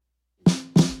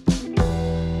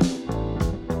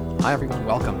Hi everyone,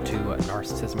 welcome to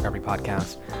Narcissism Recovery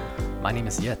Podcast. My name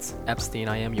is Yitz Epstein.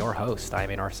 I am your host. I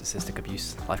am a narcissistic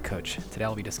abuse life coach. Today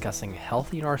I'll be discussing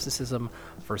healthy narcissism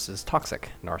versus toxic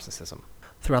narcissism.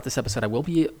 Throughout this episode, I will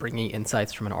be bringing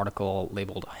insights from an article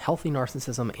labeled Healthy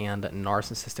Narcissism and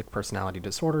Narcissistic Personality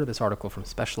Disorder. This article from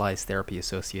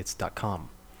SpecializedTherapyAssociates.com.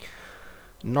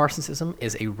 Narcissism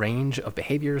is a range of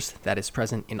behaviors that is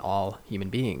present in all human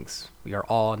beings. We are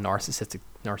all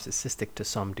narcissistic to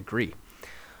some degree.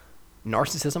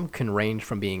 Narcissism can range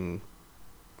from being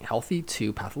healthy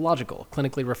to pathological,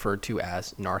 clinically referred to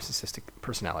as narcissistic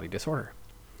personality disorder.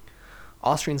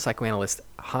 Austrian psychoanalyst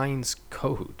Heinz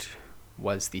Kohut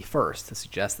was the first to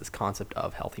suggest this concept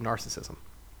of healthy narcissism.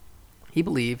 He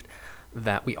believed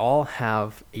that we all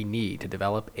have a need to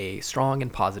develop a strong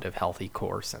and positive, healthy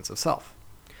core sense of self.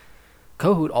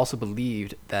 Kohut also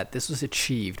believed that this was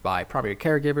achieved by primary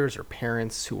caregivers or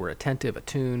parents who were attentive,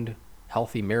 attuned,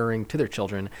 healthy mirroring to their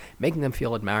children, making them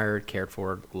feel admired, cared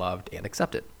for, loved, and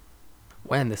accepted.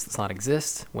 When this does not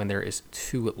exist, when there is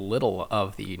too little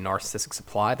of the narcissistic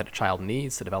supply that a child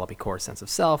needs to develop a core sense of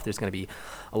self, there's going to be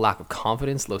a lack of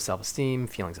confidence, low self-esteem,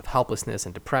 feelings of helplessness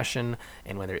and depression.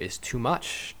 And when there is too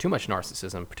much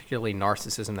narcissism, particularly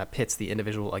narcissism that pits the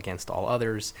individual against all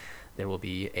others, there will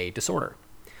be a disorder.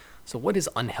 So what is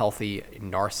unhealthy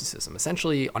narcissism?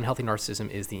 Essentially, unhealthy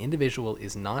narcissism is the individual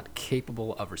is not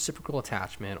capable of reciprocal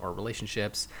attachment or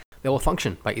relationships. They will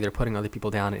function by either putting other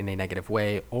people down in a negative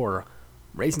way or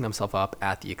raising themselves up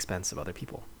at the expense of other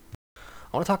people. I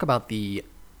want to talk about the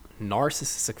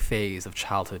narcissistic phase of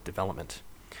childhood development.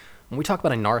 When we talk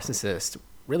about a narcissist,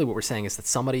 really what we're saying is that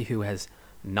somebody who has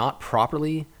not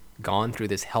properly gone through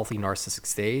this healthy narcissistic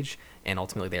stage and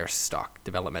ultimately they are stuck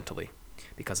developmentally.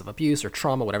 Because of abuse or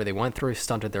trauma, whatever they went through,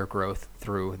 stunted their growth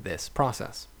through this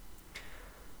process.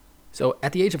 So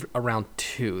at the age of around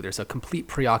 2, there's a complete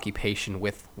preoccupation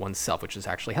with oneself, which is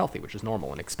actually healthy, which is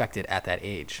normal and expected at that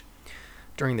age.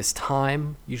 During this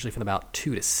time, usually from about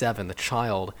 2 to 7, the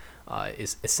child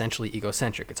is essentially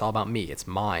egocentric. It's all about me. It's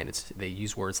mine. They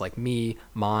use words like me,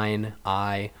 mine,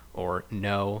 I, or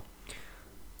no.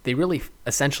 They really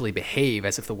essentially behave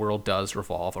as if the world does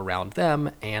revolve around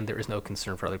them and there is no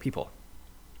concern for other people.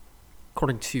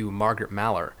 According to Margaret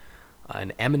Mahler,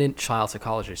 an eminent child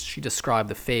psychologist, she described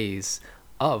the phase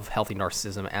of healthy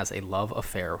narcissism as a love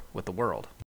affair with the world.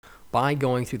 By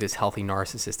going through this healthy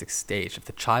narcissistic stage, if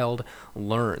the child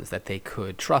learns that they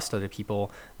could trust other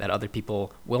people, that other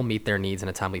people will meet their needs in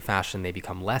a timely fashion, they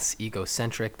become less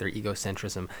egocentric, their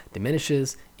egocentrism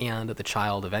diminishes, and the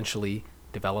child eventually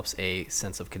develops a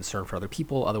sense of concern for other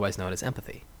people, otherwise known as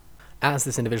empathy. As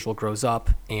this individual grows up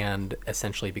and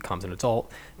essentially becomes an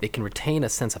adult, they can retain a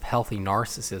sense of healthy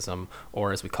narcissism,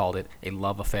 or as we called it, a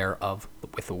love affair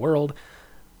with the world,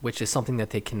 which is something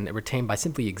that they can retain by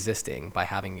simply existing, by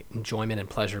having enjoyment and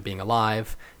pleasure being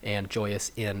alive, and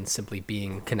joyous in simply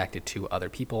being connected to other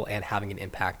people and having an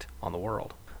impact on the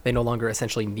world. They no longer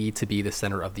essentially need to be the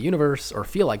center of the universe or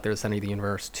feel like they're the center of the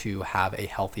universe to have a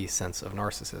healthy sense of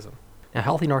narcissism. Now,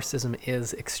 healthy narcissism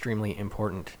is extremely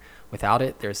important. Without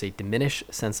it, there's a diminished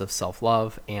sense of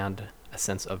self-love and a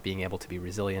sense of being able to be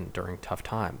resilient during tough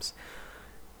times.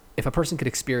 If a person could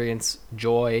experience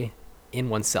joy in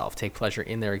oneself, take pleasure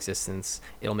in their existence,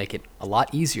 it'll make it a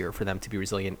lot easier for them to be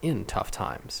resilient in tough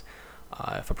times.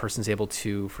 If a person's able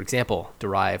to, for example,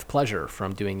 derive pleasure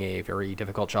from doing a very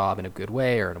difficult job in a good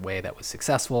way or in a way that was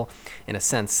successful, in a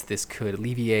sense, this could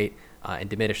alleviate and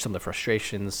diminish some of the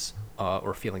frustrations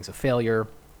or feelings of failure,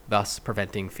 thus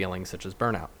preventing feelings such as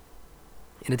burnout.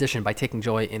 In addition, by taking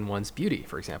joy in one's beauty,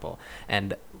 for example,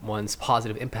 and one's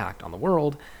positive impact on the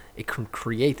world, it can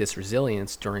create this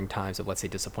resilience during times of, let's say,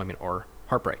 disappointment or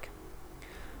heartbreak.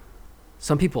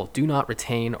 Some people do not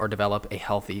retain or develop a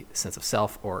healthy sense of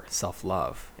self or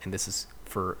self-love, and this is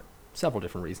for several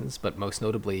different reasons, but most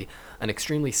notably, an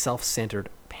extremely self-centered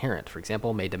parent, for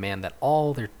example, may demand that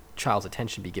all their child's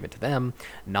attention be given to them,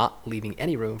 not leaving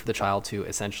any room for the child to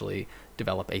essentially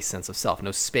develop a sense of self,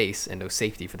 no space and no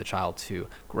safety for the child to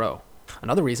grow.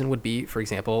 Another reason would be, for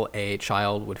example, a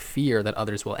child would fear that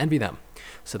others will envy them.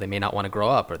 So they may not want to grow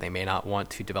up or they may not want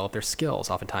to develop their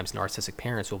skills. Oftentimes, narcissistic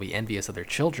parents will be envious of their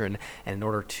children, and in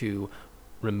order to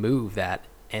remove that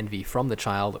envy from the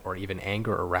child, or even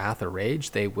anger or wrath or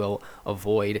rage, they will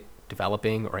avoid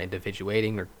developing or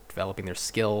individuating or developing their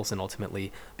skills and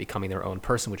ultimately becoming their own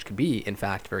person, which could be, in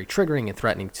fact, very triggering and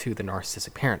threatening to the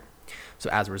narcissistic parent. So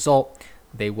as a result,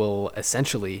 they will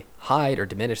essentially hide or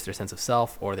diminish their sense of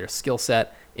self or their skill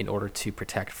set in order to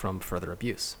protect from further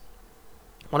abuse.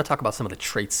 I want to talk about some of the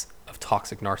traits of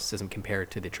toxic narcissism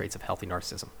compared to the traits of healthy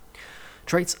narcissism.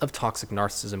 Traits of toxic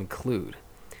narcissism include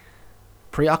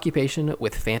Preoccupation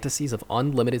with fantasies of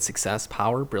unlimited success,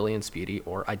 power, brilliance, beauty,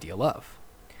 or ideal love.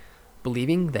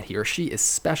 Believing that he or she is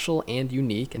special and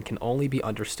unique and can only be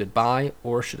understood by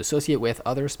or should associate with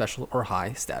other special or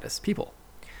high status people.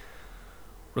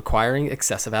 Requiring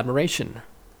excessive admiration.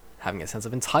 Having a sense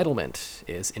of entitlement,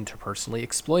 is interpersonally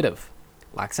exploitive,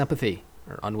 lacks empathy,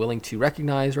 or unwilling to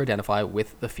recognize or identify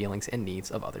with the feelings and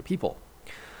needs of other people.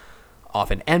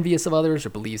 Often envious of others or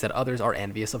believes that others are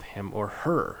envious of him or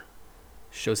her.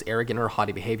 Shows arrogant or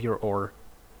haughty behavior or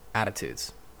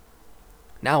attitudes.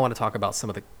 Now I want to talk about some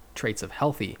of the traits of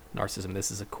healthy narcissism.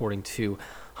 This is according to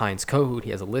Heinz Kohut. He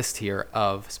has a list here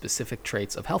of specific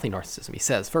traits of healthy narcissism. He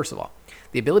says, first of all,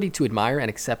 the ability to admire and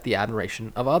accept the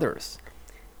admiration of others.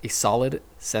 A solid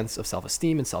sense of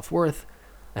self-esteem and self-worth,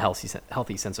 a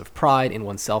healthy sense of pride in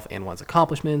oneself and one's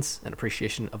accomplishments, an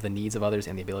appreciation of the needs of others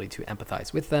and the ability to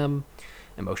empathize with them,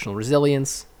 emotional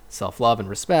resilience, self-love and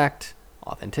respect,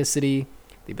 authenticity,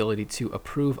 the ability to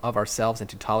approve of ourselves and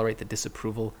to tolerate the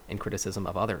disapproval and criticism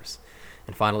of others.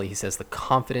 And finally, he says the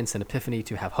confidence and epiphany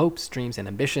to have hopes, dreams, and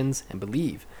ambitions and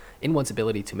believe in one's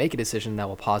ability to make a decision that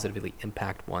will positively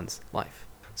impact one's life.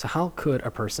 So how could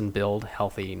a person build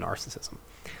healthy narcissism?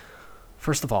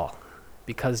 First of all,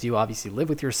 because you obviously live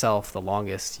with yourself the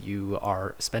longest, you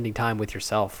are spending time with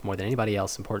yourself more than anybody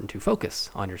else. Important to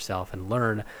focus on yourself and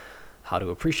learn how to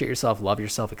appreciate yourself, love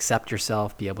yourself, accept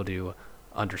yourself, be able to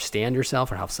understand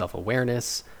yourself or have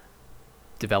self-awareness,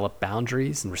 develop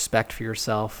boundaries and respect for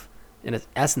yourself. In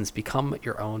essence, become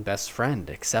your own best friend,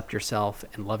 accept yourself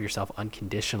and love yourself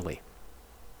unconditionally.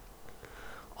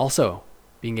 Also,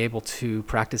 being able to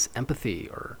practice empathy,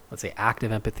 or let's say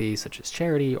active empathy, such as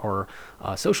charity, or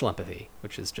social empathy,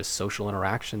 which is just social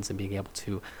interactions and being able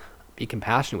to be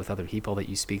compassionate with other people that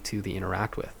you speak to, that you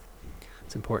interact with.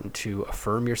 It's important to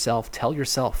affirm yourself, tell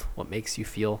yourself what makes you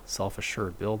feel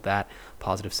self-assured, build that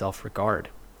positive self-regard.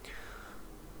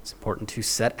 It's important to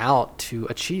set out to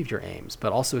achieve your aims,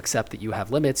 but also accept that you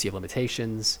have limits, you have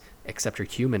limitations, accept your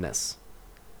humanness.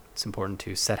 It's important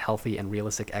to set healthy and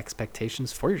realistic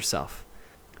expectations for yourself.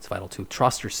 It's vital to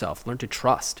trust yourself, learn to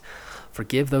trust,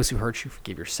 forgive those who hurt you,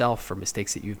 forgive yourself for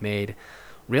mistakes that you've made.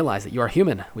 Realize that you are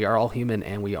human. We are all human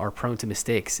and we are prone to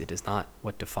mistakes. It is not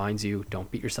what defines you.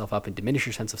 Don't beat yourself up and diminish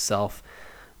your sense of self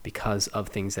because of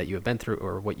things that you have been through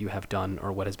or what you have done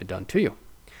or what has been done to you.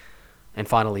 And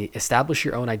finally, establish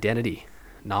your own identity,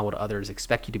 not what others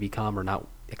expect you to become or not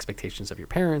expectations of your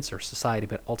parents or society,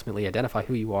 but ultimately identify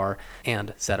who you are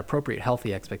and set appropriate,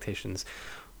 healthy expectations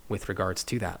with regards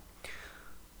to that.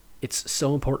 It's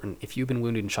so important, if you've been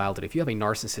wounded in childhood, if you have a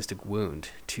narcissistic wound,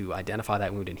 to identify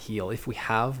that wound and heal. If we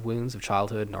have wounds of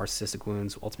childhood, narcissistic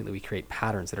wounds, ultimately we create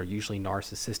patterns that are usually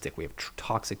narcissistic. We have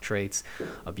toxic traits,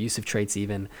 abusive traits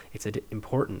even. It's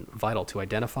important, vital to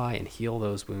identify and heal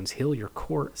those wounds, heal your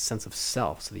core sense of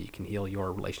self so that you can heal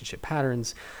your relationship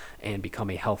patterns and become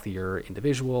a healthier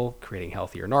individual, creating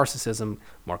healthier narcissism,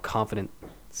 more confident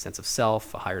sense of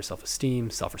self, a higher self-esteem,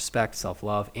 self-respect,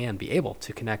 self-love, and be able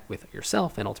to connect with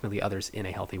yourself and ultimately others in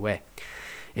a healthy way.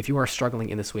 If you are struggling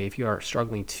in this way, if you are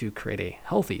struggling to create a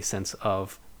healthy sense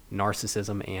of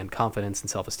narcissism and confidence and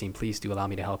self-esteem, please do allow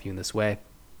me to help you in this way.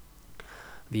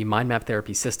 The mind map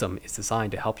therapy system is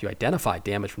designed to help you identify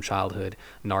damage from childhood,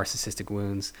 narcissistic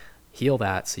wounds, heal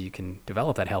that so you can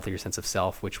develop that healthier sense of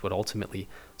self, which would ultimately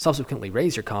subsequently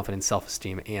raise your confidence,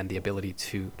 self-esteem, and the ability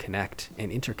to connect and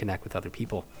interconnect with other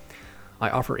people.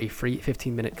 I offer a free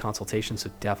 15-minute consultation, so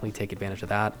definitely take advantage of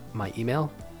that. My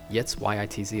email, Yitz,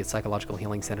 Y-I-T-Z, at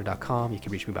psychologicalhealingcenter.com. You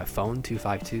can reach me by phone,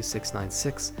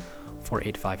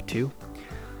 252-696-4852.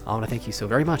 I want to thank you so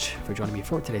very much for joining me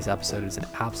for today's episode. It is an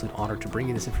absolute honor to bring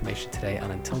you this information today,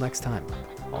 and until next time,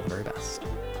 all the very best.